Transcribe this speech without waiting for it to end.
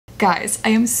Guys, I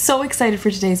am so excited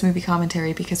for today's movie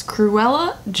commentary because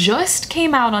Cruella just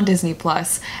came out on Disney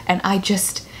Plus and I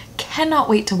just cannot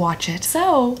wait to watch it.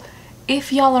 So,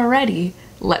 if y'all are ready,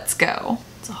 let's go.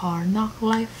 It's a hard knock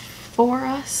life for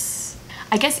us.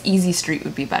 I guess Easy Street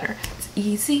would be better. It's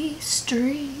Easy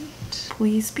Street,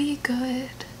 please be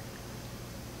good.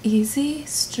 Easy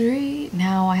Street.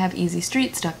 Now I have Easy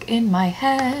Street stuck in my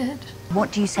head.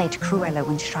 What do you say to Cruella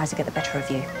when she tries to get the better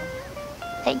of you?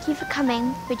 Thank you for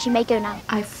coming, but you may go now.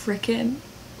 I frickin'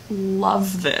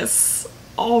 love this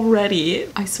already.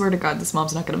 I swear to God, this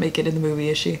mom's not gonna make it in the movie,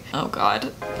 is she? Oh God.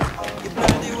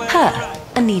 Her,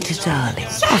 Anita Darling.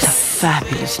 Yes! What a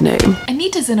fabulous name.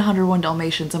 Anita's in 101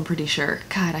 Dalmatians, I'm pretty sure.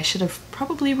 God, I should have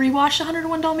probably rewatched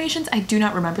 101 Dalmatians. I do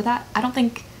not remember that. I don't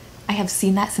think I have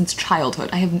seen that since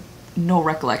childhood. I have no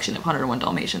recollection of 101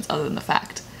 Dalmatians other than the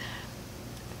fact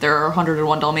there are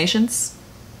 101 Dalmatians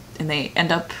and they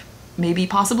end up maybe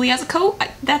possibly as a coat.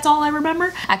 That's all I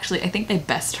remember. Actually, I think they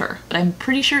best her, but I'm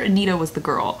pretty sure Anita was the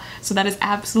girl. So that is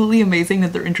absolutely amazing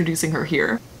that they're introducing her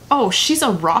here. Oh, she's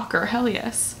a rocker, hell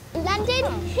yes.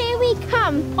 London, here we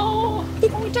come. Oh,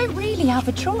 We don't really have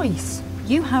a choice.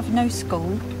 You have no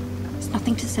school. There's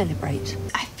nothing to celebrate.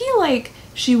 I feel like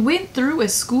she went through a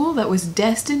school that was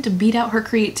destined to beat out her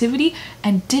creativity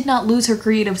and did not lose her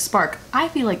creative spark. I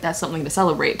feel like that's something to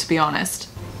celebrate, to be honest.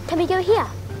 Can we go here?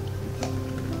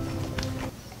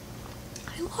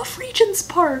 I love Regent's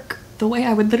Park. The way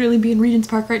I would literally be in Regent's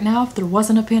Park right now if there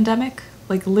wasn't a pandemic.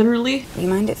 Like, literally. Will you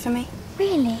mind it for me?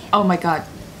 Really? Oh my God.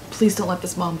 Please don't let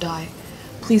this mom die.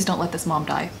 Please don't let this mom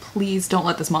die. Please don't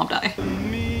let this mom die.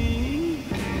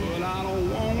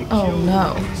 Oh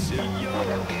no.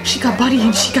 She got Buddy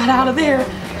and she got out of there.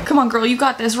 Come on, girl, you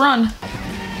got this, run.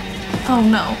 Oh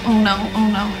no, oh no, oh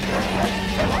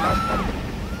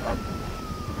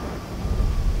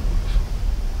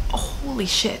no. Holy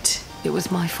shit. It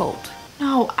was my fault.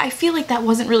 No, I feel like that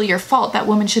wasn't really your fault. That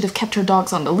woman should have kept her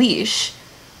dogs on the leash.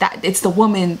 It's the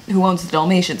woman who owns the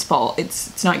Dalmatians' fault.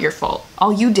 It's not your fault.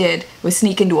 All you did was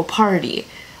sneak into a party.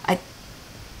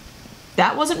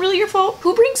 That wasn't really your fault.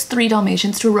 Who brings 3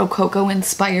 Dalmatians to a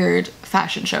Rococo-inspired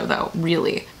fashion show, though?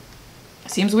 Really?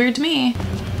 Seems weird to me.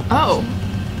 Oh.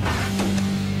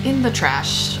 In the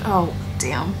trash. Oh,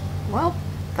 damn. Well,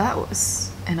 that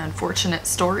was an unfortunate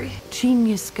story.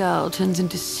 Genius girl turns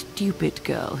into stupid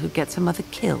girl who gets her mother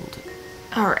killed.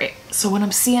 Alright, so what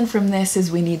I'm seeing from this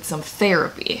is we need some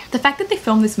therapy. The fact that they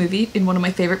filmed this movie in one of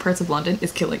my favorite parts of London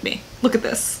is killing me. Look at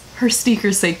this. Her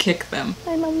stickers say kick them.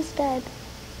 My mum's dead.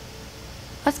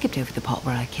 I skipped over the part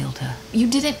where I killed her. You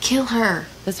didn't kill her.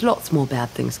 There's lots more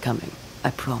bad things coming, I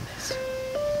promise.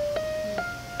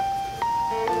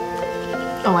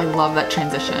 Oh, I love that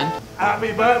transition.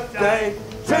 Happy birthday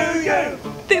to you!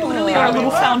 They literally are a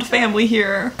little found family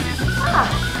here.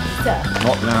 Not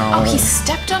now. Oh, he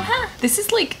stepped on her? This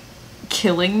is like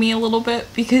killing me a little bit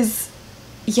because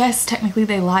yes, technically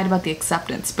they lied about the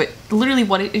acceptance, but literally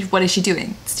what is she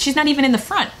doing? She's not even in the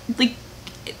front. Like,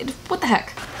 what the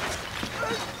heck?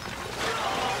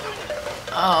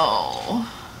 Oh.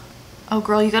 Oh,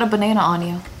 girl, you got a banana on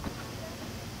you.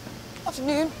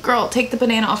 Afternoon. Girl, take the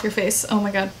banana off your face. Oh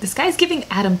my God. This guy's giving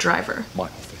Adam Driver. My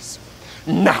office.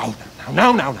 Now. I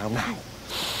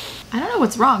don't know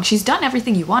what's wrong. She's done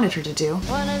everything you wanted her to do.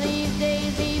 One of these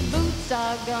days, these boots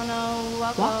are gonna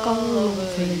walk all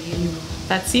over you.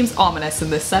 That seems ominous in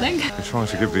this setting. We're trying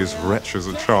to give these wretches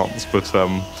a chance, but,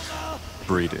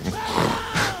 breeding.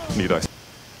 Need I?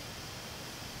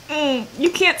 You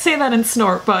can't say that and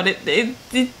snort, but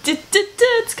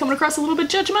it's coming across a little bit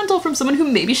judgmental from someone who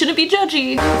maybe shouldn't be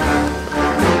judgy.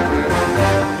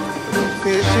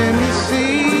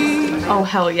 Oh,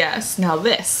 hell yes. Now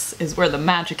this is where the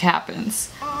magic happens.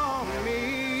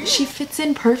 She fits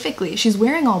in perfectly. She's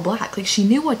wearing all black, like she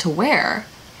knew what to wear.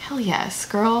 Hell yes,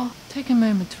 girl. Take a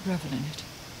moment to revel in it.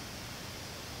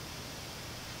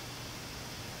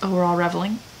 Oh, we're all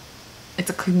reveling? It's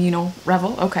a communal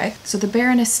revel, okay. So the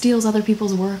Baroness steals other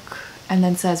people's work and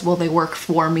then says, well, they work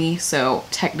for me, so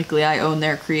technically I own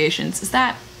their creations.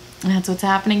 That's what's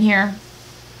happening here?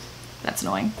 That's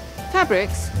annoying.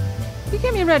 Fabrics? You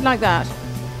gave me a red like that.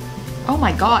 Oh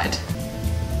my God.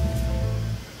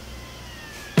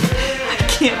 I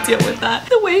can't deal with that.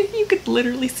 The way you could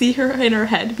literally see her in her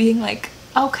head being like,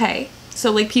 okay, so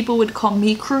like people would call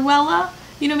me Cruella.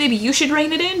 You know, maybe you should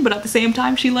rein it in, but at the same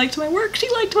time, she liked my work. She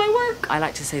liked my work. I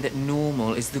like to say that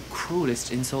normal is the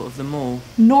cruelest insult of them all.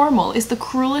 Normal is the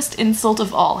cruelest insult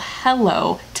of all.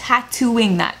 Hello,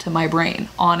 tattooing that to my brain.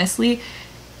 Honestly,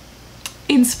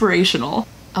 inspirational.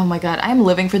 Oh my God, I'm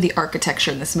living for the architecture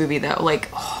in this movie though. Like,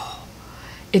 oh,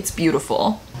 it's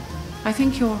beautiful. I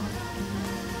think you're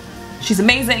She's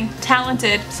amazing,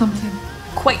 talented, Something.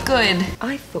 quite good.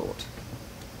 I thought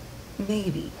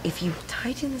maybe if you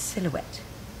tighten the silhouette.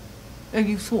 Oh,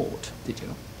 you thought, did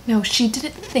you? No, she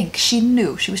didn't think. She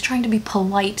knew. She was trying to be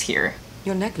polite here.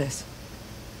 Your necklace.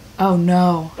 Oh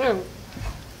no. Oh.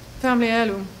 Family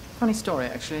heirloom. Funny story,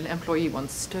 actually. An employee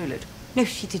once stole it. No,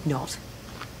 she did not.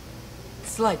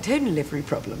 Slight tone delivery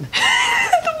problem.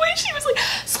 The way she was like,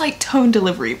 slight tone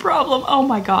delivery problem. Oh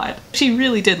my god. She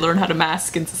really did learn how to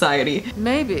mask in society.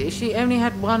 Maybe she only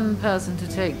had one person to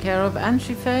take care of and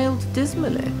she failed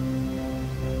dismally.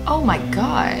 Oh my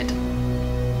god.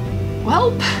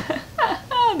 Well,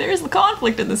 there's the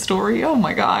conflict in the story. Oh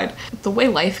my god. The way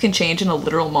life can change in a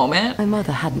literal moment. My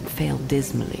mother hadn't failed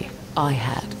dismally. I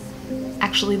had.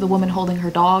 Actually, the woman holding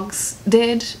her dogs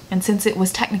did. And since it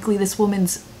was technically this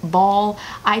woman's ball,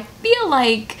 I feel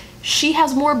like she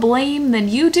has more blame than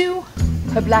you do.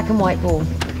 A black and white ball.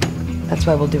 That's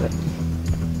where we'll do it.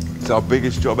 It's our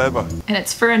biggest job ever. And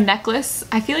it's for a necklace.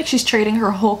 I feel like she's trading her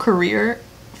whole career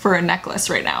for a necklace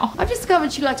right now. I've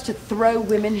discovered she likes to throw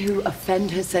women who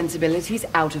offend her sensibilities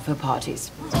out of her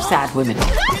parties. Sad women.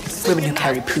 Women who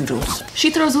carry poodles. She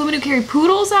throws women who carry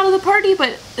poodles out of the party,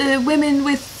 but women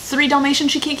with 3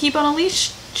 Dalmatians she can't keep on a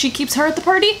leash, she keeps her at the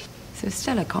party? So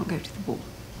Stella can't go to the ball.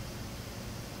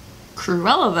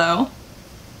 Cruella, though.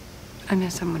 I know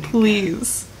someone who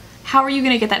Please. How are you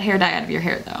gonna get that hair dye out of your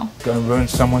hair, though? Gonna ruin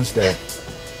someone's day.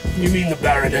 You mean the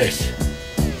Baroness?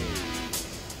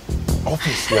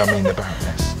 Obviously I mean the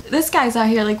Baroness. This guy's out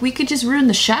here like, we could just ruin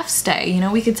the chef's day, you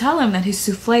know? We could tell him that his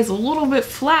souffle's a little bit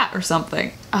flat or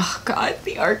something. Oh god,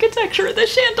 the architecture, the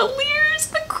chandeliers,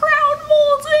 the crown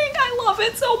molding, I love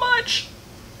it so much.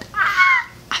 Ah,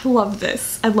 I love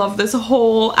this. I love this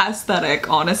whole aesthetic,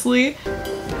 honestly.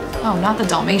 Oh, not the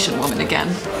Dalmatian woman again.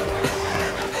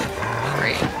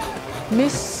 Great.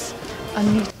 Miss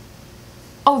Anita.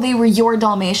 Oh, they were your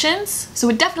Dalmatians? So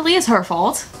it definitely is her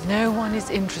fault. No one is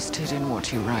interested in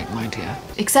what you write, my dear.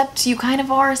 Except you kind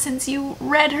of are, since you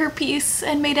read her piece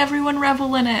and made everyone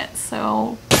revel in it,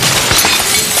 so...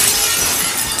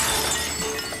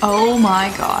 Oh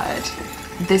my god.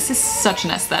 This is such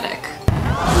an aesthetic.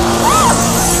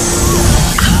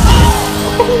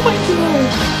 Oh my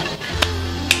god!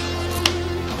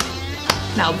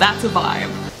 Now that's a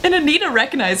vibe. And Anita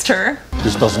recognized her.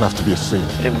 This doesn't have to be a scene.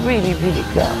 It really, really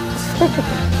does.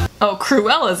 Oh,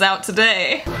 Cruella's out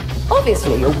today.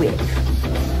 Obviously, you're weak.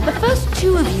 The first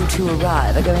 2 of you to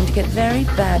arrive are going to get very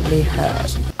badly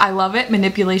hurt. I love it.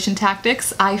 Manipulation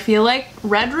tactics. I feel like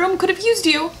Red Room could have used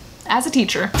you as a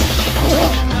teacher.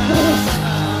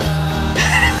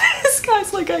 This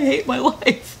guy's like, I hate my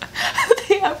life.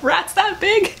 They have rats that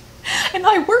big and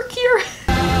I work here.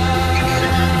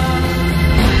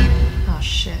 Oh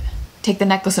shit. Take the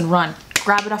necklace and run.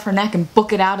 Grab it off her neck and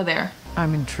book it out of there.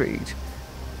 I'm intrigued.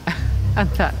 And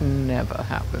that never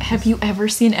happens. Have you ever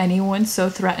seen anyone so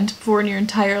threatened before in your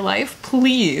entire life?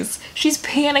 Please. She's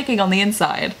panicking on the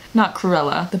inside. Not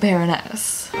Cruella, the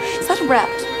Baroness. Is that a rat?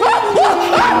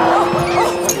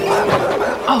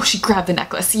 Oh, she grabbed the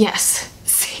necklace. Yes.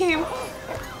 Same.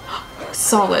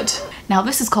 Solid. Now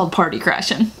this is called party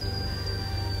crashing.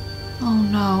 Oh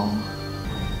no.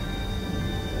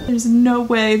 There's no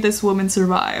way this woman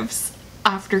survives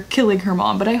after killing her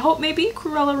mom, but I hope maybe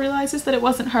Cruella realizes that it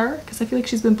wasn't her, because I feel like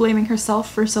she's been blaming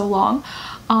herself for so long.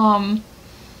 I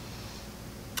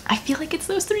feel like it's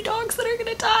those 3 dogs that are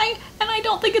gonna die, and I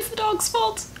don't think it's the dog's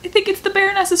fault. I think it's the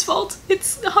Baroness's fault.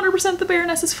 It's 100% the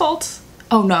Baroness's fault.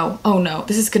 Oh no,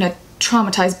 this is gonna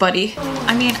traumatize Buddy.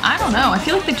 I mean, I don't know, I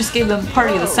feel like they just gave them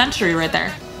party of the century right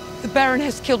there. The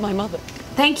Baroness killed my mother.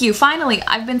 Thank you, finally.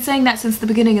 I've been saying that since the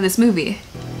beginning of this movie.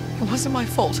 It wasn't my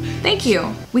fault. Thank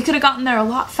you. We could have gotten there a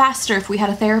lot faster if we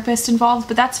had a therapist involved,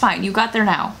 but that's fine. You got there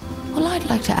now. Well, I'd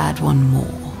like to add one more.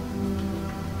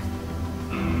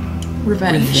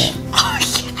 Revenge. Oh,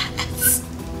 yes.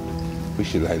 We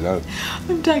should lay low.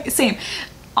 I'm dying. Same.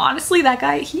 Honestly, that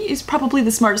guy, he is probably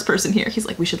the smartest person here. He's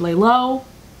like, we should lay low,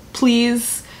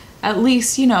 please. At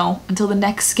least, you know, until the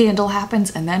next scandal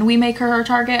happens and then we make her our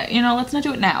target. You know, let's not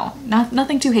do it now.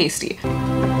 Nothing too hasty.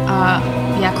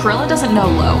 Yeah, Cruella doesn't know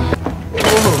low.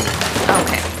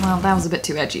 Okay, well, that was a bit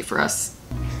too edgy for us.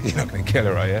 You're not gonna kill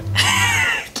her, are you?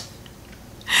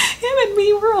 Him and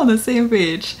me, we're on the same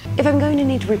page. If I'm going to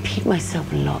need to repeat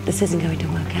myself a lot, this isn't going to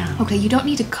work out. Okay, you don't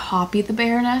need to copy the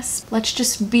Baroness. Let's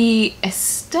just be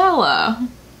Estella,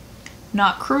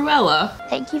 not Cruella.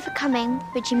 Thank you for coming,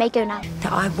 but you may go now.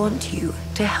 I want you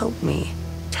to help me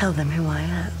tell them who I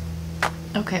am.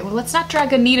 Okay, well, let's not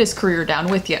drag Anita's career down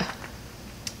with you.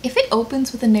 If it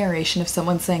opens with a narration of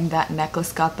someone saying that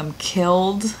necklace got them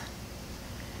killed,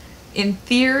 in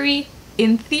theory,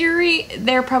 in theory,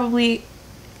 they're probably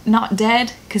not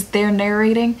dead because they're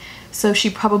narrating. So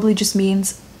she probably just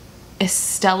means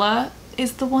Estella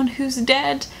is the one who's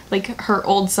dead. Like her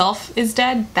old self is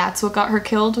dead. That's what got her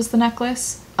killed, was the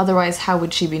necklace. Otherwise, how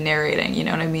would she be narrating? You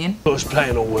know what I mean? What's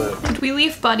playing will work. Did we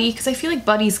leave Buddy? Because I feel like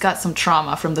Buddy's got some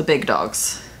trauma from the big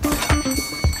dogs.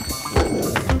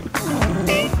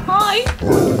 Hi.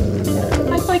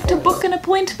 I'd like to book an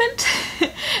appointment.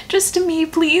 Just to me,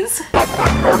 please.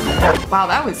 Wow,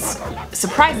 that was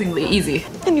surprisingly easy.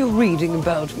 And you're reading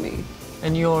about me.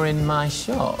 And you're in my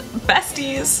shop.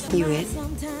 Besties. You in?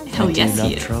 Hell yes,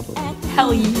 he is. Trouble.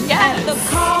 Hell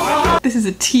yes. This is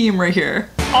a team right here.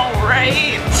 All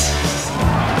right.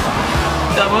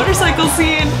 The motorcycle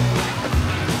scene.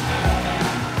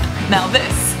 Now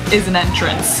this is an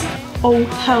entrance. Oh,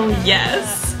 hell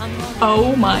yes.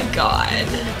 Oh my god.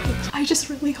 I just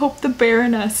really hope the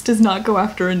Baroness does not go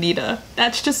after Anita.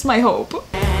 That's just my hope.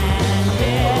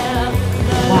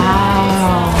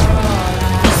 Wow.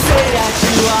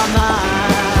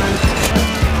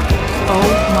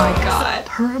 Oh my god.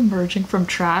 Her emerging from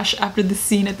trash after the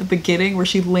scene at the beginning where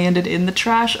she landed in the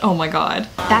trash. Oh my god.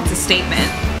 That's a statement.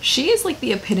 She is like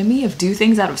the epitome of do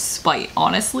things out of spite,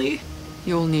 honestly.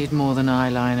 You'll need more than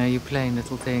eyeliner, you plain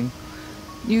little thing.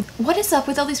 What is up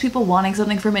with all these people wanting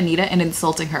something from Anita and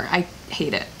insulting her? I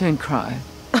hate it. Don't cry.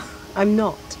 I'm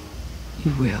not.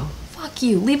 You will. Fuck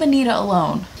you. Leave Anita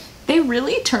alone. They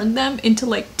really turned them into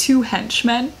like two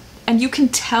henchmen. And you can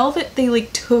tell that they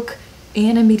like took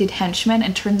animated henchmen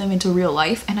and turned them into real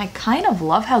life. And I kind of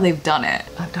love how they've done it.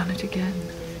 I've done it again.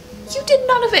 You did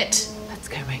none of it. Let's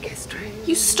go make history.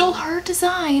 You stole her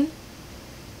design.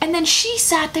 And then she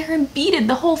sat there and beaded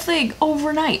the whole thing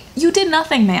overnight. You did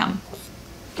nothing, ma'am.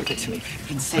 Give it to me for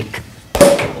heaven's sake.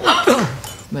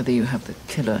 Whether you have the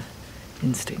killer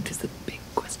instinct is the big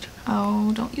question.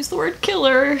 Oh, don't use the word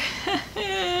killer.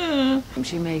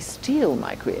 She may steal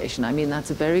my creation. I mean,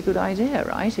 that's a very good idea,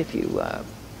 right? If you,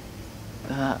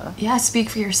 Yeah, speak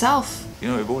for yourself. You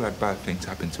know, we've all had bad things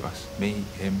happen to us. Me,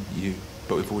 him, you.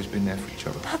 But we've always been there for each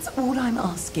other. That's all I'm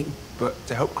asking. But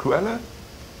to help Cruella?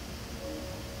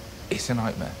 It's a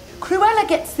nightmare. Cruella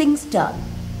gets things done.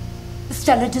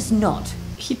 Stella does not.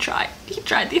 He tried. He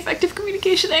tried the effective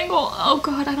communication angle. Oh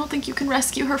god, I don't think you can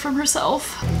rescue her from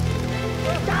herself.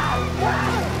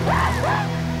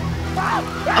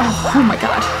 Oh my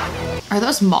god. Are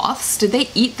those moths? Did they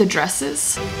eat the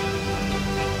dresses?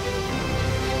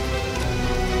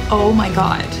 Oh my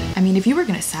god. I mean, if you were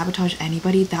gonna sabotage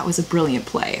anybody, that was a brilliant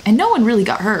play. And no one really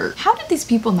got hurt. How did these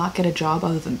people not get a job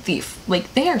other than thief?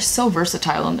 Like, they are so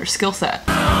versatile in their skill set.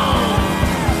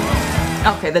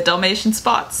 Okay, the Dalmatian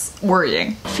spots.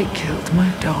 Worrying. She killed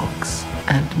my dogs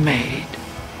and made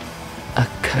a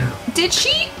coat. Did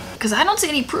she? Because I don't see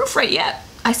any proof right yet.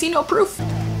 I see no proof.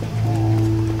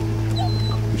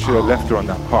 We should have left her on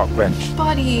that park bench.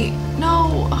 Buddy,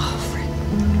 no. Oh, frick.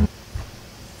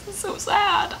 This is so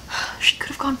sad. She could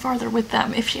have gone farther with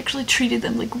them if she actually treated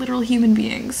them like literal human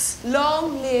beings.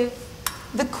 Long live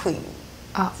the Queen.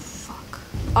 Oh, fuck.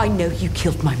 I know you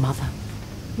killed my mother.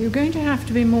 You're going to have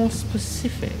to be more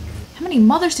specific. How many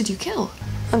mothers did you kill?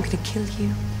 I'm gonna kill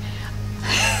you.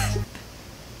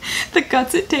 The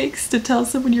guts it takes to tell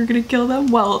someone you're gonna kill them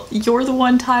while you're the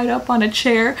one tied up on a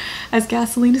chair as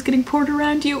gasoline is getting poured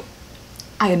around you.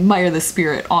 I admire the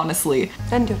spirit, honestly.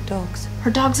 And your dogs. Her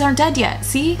dogs aren't dead yet,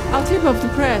 see? I'll tip off the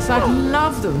press. I'd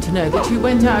love them to know that you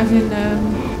went out in,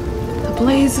 A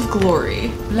blaze of glory.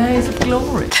 blaze of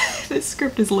glory. This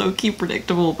script is low-key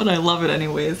predictable, but I love it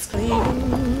anyways.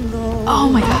 Oh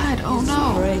my god, oh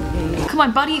no. Come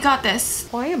on, buddy, you got this.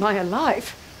 Why am I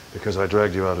alive? Because I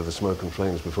dragged you out of the smoke and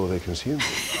flames before they consumed you.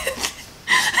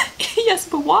 Yes,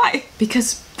 but why?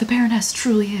 Because the Baroness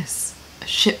truly is a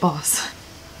shit boss.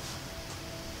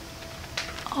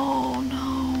 Oh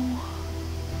no.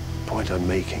 The point I'm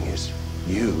making is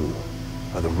you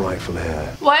are the rightful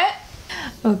heir. What?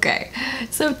 Okay,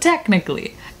 so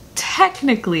technically,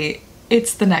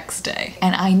 it's the next day.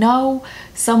 And I know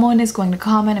someone is going to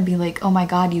comment and be like, oh my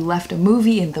god, you left a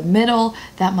movie in the middle.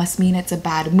 That must mean it's a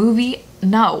bad movie.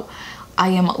 No, I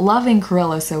am loving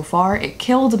Cruella so far. It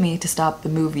killed me to stop the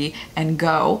movie and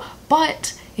go.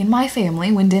 But in my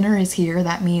family, when dinner is here,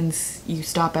 that means you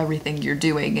stop everything you're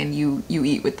doing and you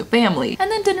eat with the family. And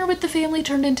then dinner with the family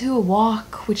turned into a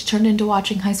walk, which turned into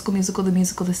watching High School Musical,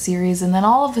 the series. And then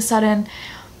all of a sudden,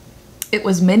 it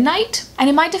was midnight, and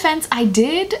in my defense, I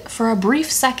did, for a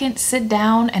brief second, sit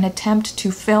down and attempt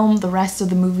to film the rest of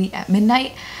the movie at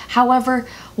midnight. However,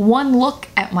 one look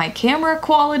at my camera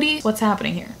quality, what's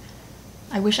happening here?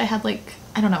 I wish I had like,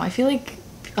 I don't know, I feel like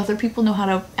Other people know how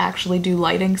to actually do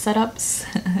lighting setups.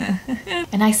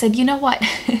 And I said, you know what?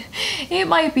 It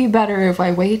might be better if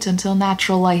I wait until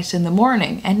natural light in the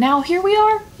morning. And now here we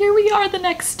are the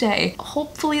next day.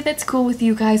 Hopefully that's cool with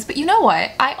you guys. But you know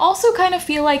what? I also kind of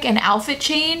feel like an outfit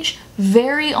change,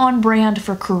 very on brand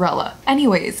for Cruella.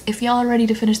 Anyways, if y'all are ready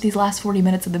to finish these last 40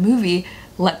 minutes of the movie,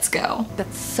 let's go.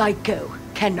 That psycho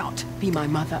cannot be my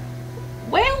mother.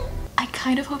 Well, I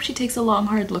kind of hope she takes a long,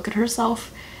 hard look at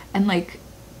herself and, like,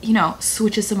 you know,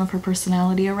 switches some of her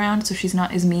personality around so she's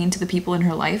not as mean to the people in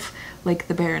her life like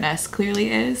the Baroness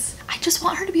clearly is. I just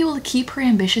want her to be able to keep her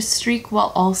ambitious streak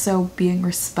while also being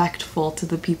respectful to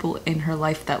the people in her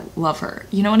life that love her.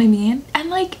 You know what I mean? And,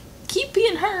 like, keep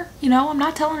being her, you know? I'm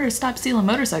not telling her to stop stealing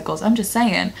motorcycles. I'm just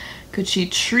saying, could she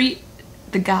treat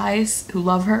the guys who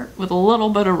love her with a little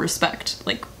bit of respect?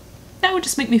 Like, that would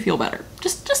just make me feel better.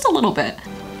 Just a little bit.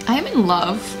 I am in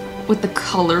love with the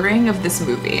coloring of this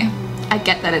movie. I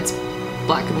get that it's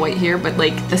black and white here, but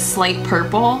like the slight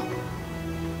purple,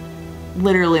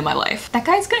 literally my life. That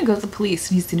guy's gonna go to the police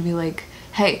and he's gonna be like,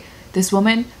 hey, this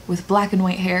woman with black and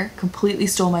white hair completely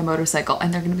stole my motorcycle.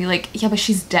 And they're gonna be like, yeah, but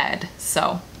she's dead.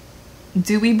 So,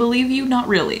 do we believe you? Not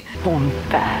really. Born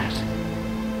bad.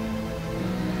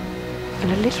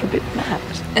 And a little bit mad.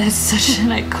 It's such an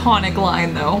iconic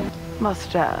line though.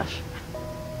 Mustache.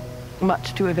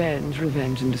 Much to avenge,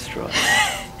 revenge, and destroy.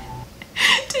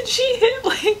 Did she hit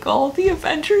like all the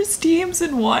Avengers teams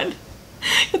in one?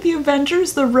 The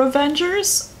Avengers, the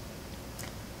Revengers?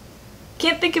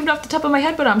 Can't think of it off the top of my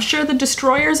head, but I'm sure the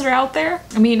Destroyers are out there.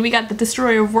 I mean, we got the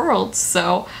Destroyer of Worlds,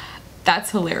 so that's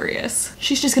hilarious.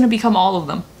 She's just gonna become all of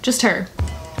them. Just her.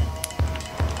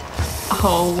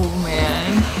 Oh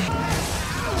man.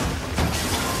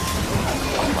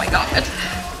 Oh my god.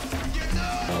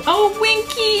 Oh,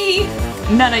 Winky!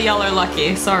 None of y'all are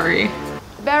lucky, sorry.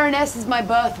 Baroness is my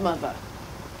birth mother.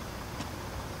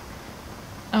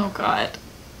 Oh god.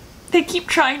 They keep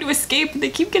trying to escape and they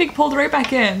keep getting pulled right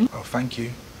back in. Oh, thank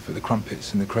you for the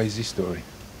crumpets and the crazy story.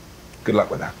 Good luck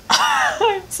with that.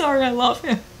 I'm sorry, I love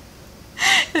him.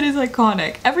 It is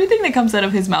iconic. Everything that comes out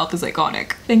of his mouth is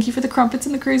iconic. Thank you for the crumpets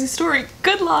and the crazy story.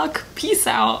 Good luck. Peace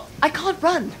out. I can't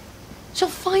run. She'll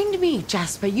find me,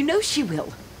 Jasper. You know she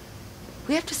will.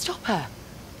 We have to stop her.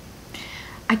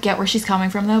 I get where she's coming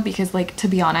from though, because like, to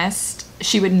be honest,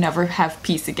 she would never have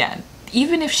peace again.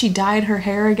 Even if she dyed her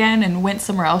hair again and went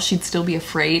somewhere else, she'd still be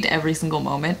afraid every single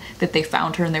moment that they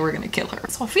found her and they were gonna kill her.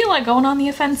 So I feel like going on the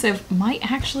offensive might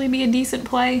actually be a decent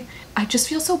play. I just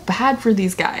feel so bad for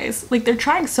these guys. Like, they're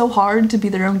trying so hard to be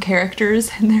their own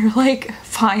characters and they're like,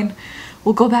 fine,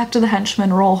 we'll go back to the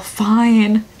henchman role,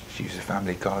 fine. She used a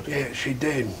family card. Yeah, she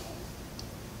did.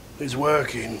 It's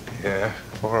working. Yeah,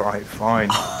 alright, fine.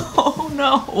 Oh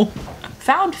no.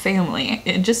 Found family.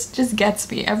 It just gets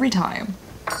me every time.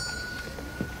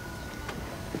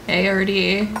 Hey,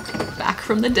 Artie. Back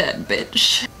from the dead,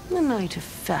 bitch. A night of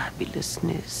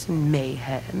fabulousness and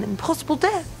mayhem and possible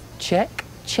death. Check,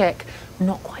 check.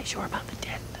 Not quite sure about the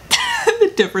death though.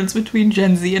 The difference between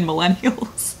Gen Z and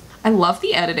millennials. I love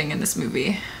the editing in this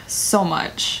movie so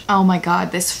much. Oh my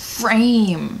god, this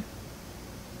frame.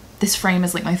 This frame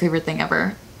is like my favorite thing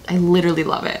ever. I literally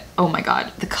love it. Oh my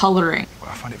god, the coloring. Well,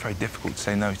 I find it very difficult to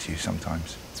say no to you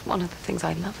sometimes. It's one of the things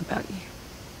I love about you.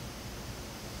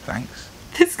 Thanks.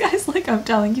 This guy's like, I'm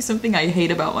telling you something I hate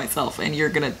about myself and you're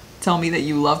gonna tell me that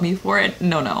you love me for it?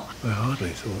 No, no. I hardly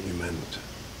thought you meant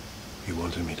you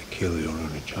wanted me to kill your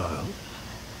only child.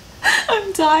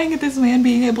 I'm dying at this man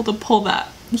being able to pull that.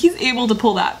 He's able to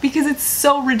pull that because it's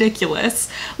so ridiculous.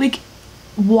 Like,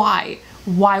 why?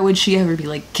 Why would she ever be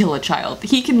like, kill a child?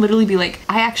 He can literally be like,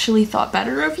 I actually thought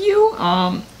better of you.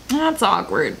 That's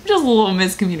awkward. Just a little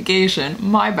miscommunication.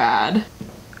 My bad.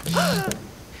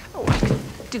 Oh, I could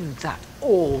do that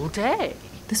all day.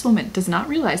 This woman does not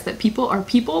realize that people are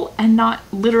people and not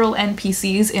literal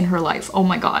NPCs in her life. Oh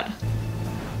my god.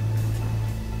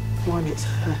 One is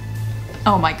her.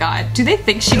 Oh my god. Do they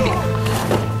think she...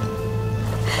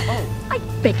 I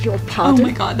beg your pardon. Oh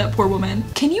my god, that poor woman.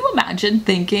 Can you imagine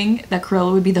thinking that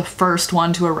Cruella would be the first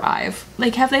one to arrive?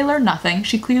 Like, have they learned nothing?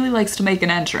 She clearly likes to make an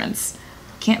entrance.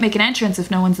 Can't make an entrance if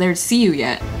no one's there to see you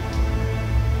yet.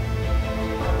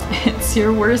 It's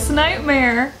your worst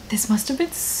nightmare. This must have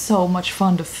been so much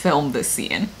fun to film this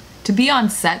scene. To be on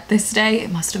set this day,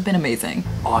 it must have been amazing.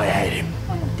 I had him.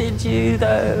 Did you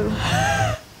though?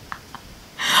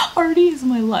 Artie is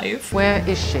my life. Where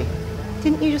is she?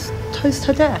 Didn't you just toast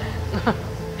her death?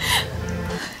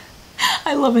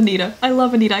 I love Anita. I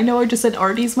love Anita. I know I just said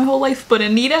Artie's my whole life, but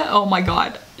Anita, oh my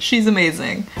god, she's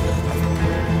amazing.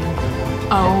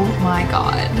 Oh my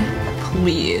god.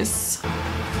 Please.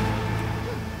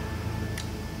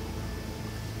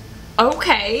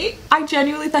 Okay. I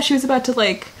genuinely thought she was about to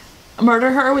like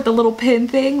murder her with the little pin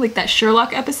thing, like that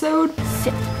Sherlock episode.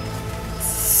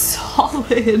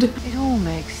 Solid. It all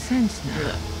makes sense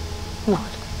now.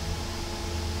 What?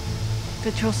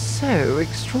 That you're so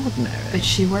extraordinary. But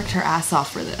she worked her ass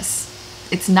off for this.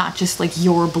 It's not just like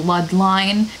your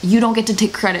bloodline. You don't get to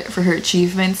take credit for her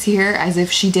achievements here, as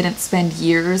if she didn't spend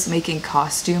years making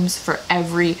costumes for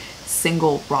every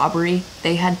single robbery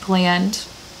they had planned.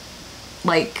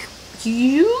 Like,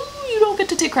 you don't get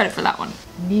to take credit for that one.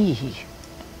 Me?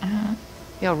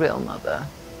 Your real mother.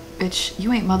 Bitch,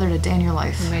 you ain't mothered a day in your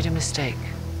life. You made a mistake.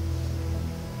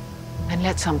 And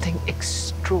let something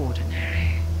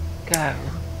extraordinary go.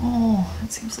 Oh,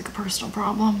 that seems like a personal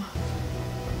problem.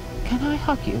 Can I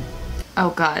hug you?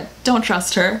 Oh God, don't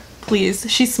trust her. Please,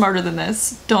 she's smarter than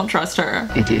this. Don't trust her.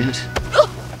 Idiot.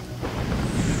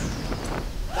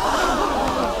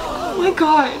 Oh my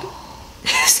God.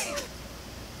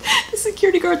 The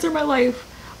security guards are my life.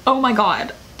 Oh my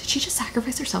God. Did she just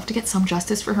sacrifice herself to get some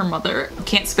justice for her mother? You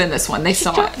can't spin this one. They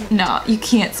saw it. No, you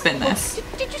can't spin this.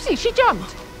 Did you see? She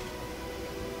jumped.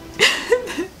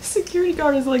 Security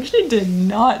guard is like, she did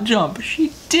not jump.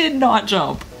 She did not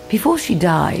jump. Before she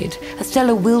died,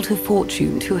 Estella willed her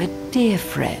fortune to her dear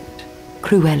friend,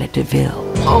 Cruella de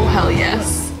Vil. Oh, hell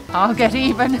yes. I'll get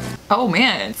even. Oh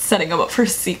man, it's setting them up for a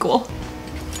sequel.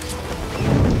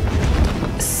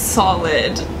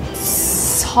 Solid.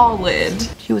 Solid.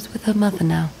 She was with her mother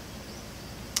now.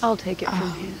 I'll take it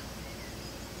from here.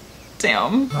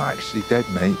 Damn. Not actually dead,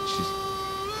 mate. She's...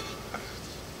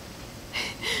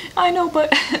 I know,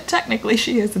 but technically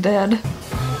she is dead.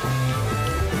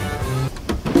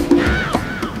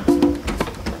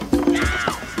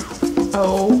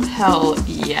 Oh, hell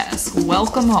yes.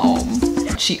 Welcome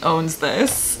home. She owns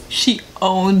this. She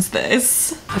owns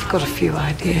this. I've got a few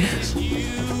ideas.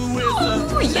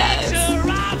 Oh, yes.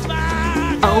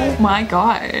 Oh my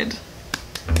God.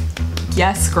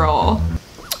 Yes, girl.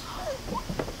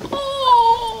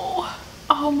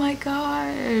 Oh my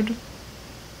God.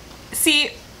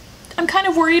 See, I'm kind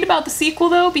of worried about the sequel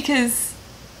though, because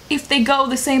if they go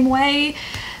the same way,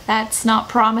 that's not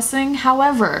promising.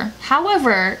 However,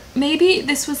 maybe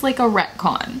this was like a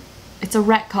retcon. It's a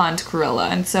retcon to Cruella,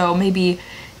 and so maybe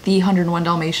the 101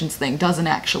 Dalmatians thing doesn't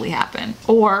actually happen.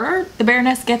 Or the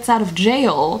Baroness gets out of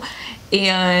jail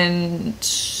and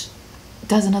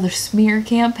does another smear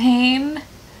campaign.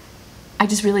 I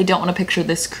just really don't want to picture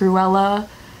this Cruella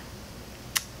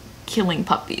killing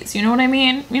puppies. You know what I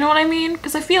mean? You know what I mean?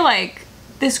 Because I feel like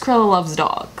this Cruella loves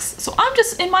dogs. So I'm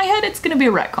just, in my head, it's gonna be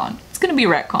a retcon. It's gonna be a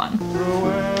retcon.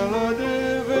 Cruella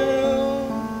de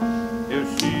Vil,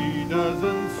 if she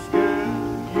doesn't scare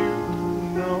you,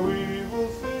 no evil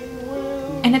thing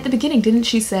will. And at the beginning, didn't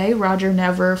she say Roger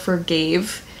never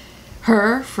forgave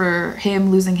her for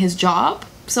him losing his job?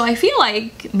 So I feel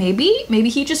like maybe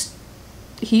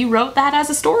he wrote that as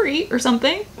a story or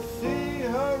something.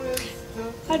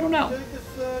 I don't know.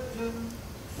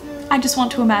 I just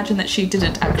want to imagine that she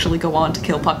didn't actually go on to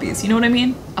kill puppies, you know what I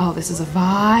mean? Oh, this is a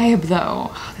vibe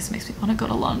though. Oh, this makes me want to go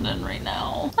to London right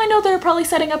now. I know they're probably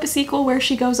setting up a sequel where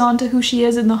she goes on to who she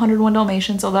is in the 101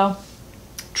 Dalmatians, although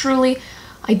truly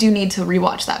I do need to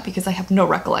rewatch that because I have no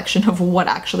recollection of what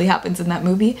actually happens in that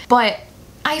movie. But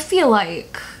I feel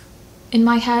like in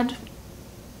my head,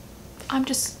 I'm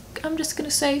just gonna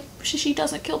say she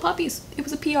doesn't kill puppies. It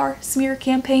was a PR smear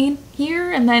campaign here,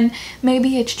 and then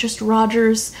maybe it's just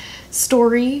Roger's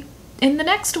story in the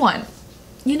next one.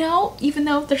 You know, even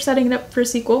though they're setting it up for a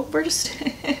sequel, we're just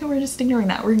ignoring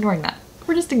that. We're ignoring that.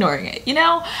 We're just ignoring it, you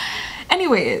know?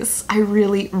 Anyways, I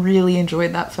really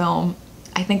enjoyed that film.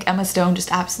 I think Emma Stone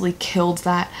just absolutely killed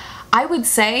that. I would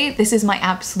say this is my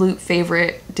absolute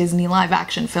favorite Disney live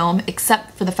action film,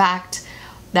 except for the fact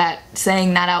that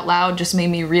saying that out loud just made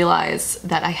me realize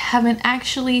that I haven't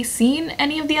actually seen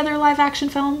any of the other live action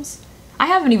films. I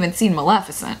haven't even seen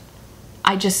Maleficent.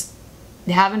 I just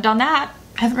haven't done that.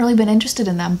 I haven't really been interested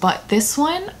in them, but this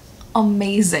one,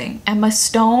 amazing. Emma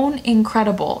Stone,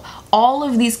 incredible. All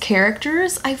of these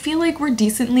characters, I feel like were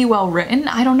decently well written.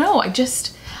 I don't know,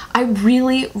 I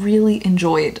really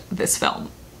enjoyed this film.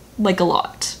 Like a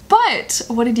lot. But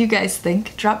what did you guys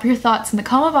think? Drop your thoughts in the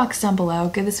comment box down below.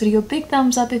 Give this video a big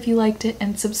thumbs up if you liked it,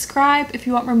 and subscribe if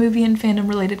you want more movie and fandom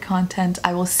related content.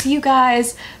 I will see you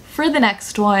guys for the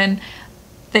next one.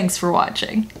 Thanks for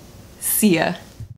watching. See ya.